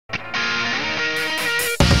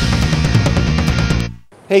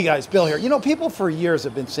Hey guys, Bill here. You know, people for years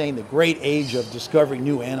have been saying the great age of discovering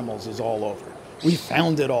new animals is all over. We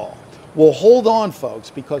found it all. Well, hold on, folks,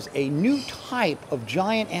 because a new type of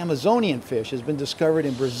giant Amazonian fish has been discovered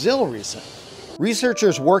in Brazil recently.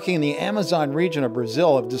 Researchers working in the Amazon region of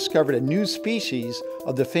Brazil have discovered a new species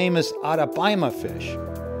of the famous Arapaima fish.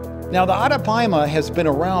 Now, the Arapaima has been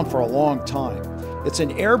around for a long time. It's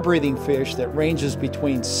an air-breathing fish that ranges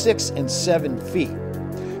between 6 and 7 feet.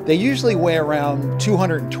 They usually weigh around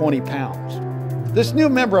 220 pounds. This new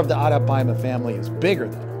member of the Arapaima family is bigger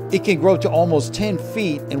though. It can grow to almost 10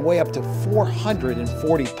 feet and weigh up to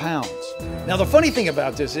 440 pounds. Now the funny thing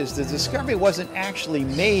about this is the discovery wasn't actually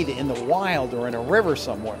made in the wild or in a river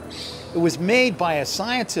somewhere. It was made by a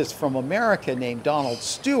scientist from America named Donald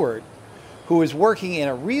Stewart, who was working in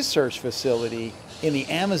a research facility in the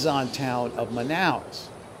Amazon town of Manaus.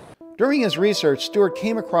 During his research, Stewart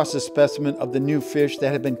came across a specimen of the new fish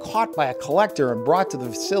that had been caught by a collector and brought to the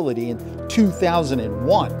facility in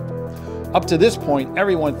 2001. Up to this point,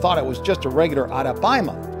 everyone thought it was just a regular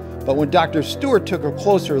Arapaima, but when Dr. Stewart took a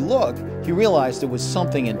closer look, he realized it was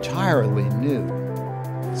something entirely new.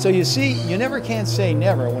 So you see, you never can say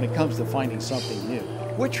never when it comes to finding something new.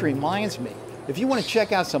 Which reminds me, if you want to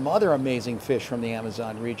check out some other amazing fish from the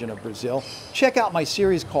Amazon region of Brazil, check out my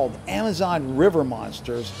series called Amazon River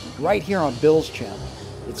Monsters right here on Bill's channel.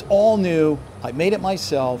 It's all new, I made it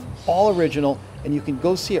myself, all original, and you can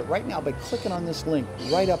go see it right now by clicking on this link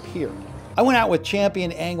right up here. I went out with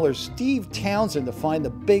champion angler Steve Townsend to find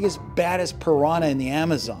the biggest, baddest piranha in the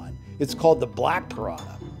Amazon. It's called the black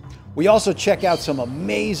piranha. We also check out some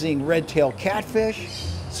amazing red-tailed catfish,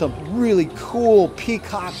 some really cool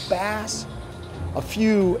peacock bass, a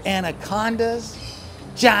few anacondas,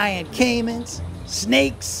 giant caimans,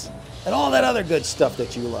 snakes, and all that other good stuff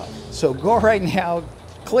that you love. So go right now,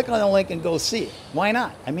 click on the link and go see it. Why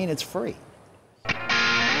not? I mean, it's free.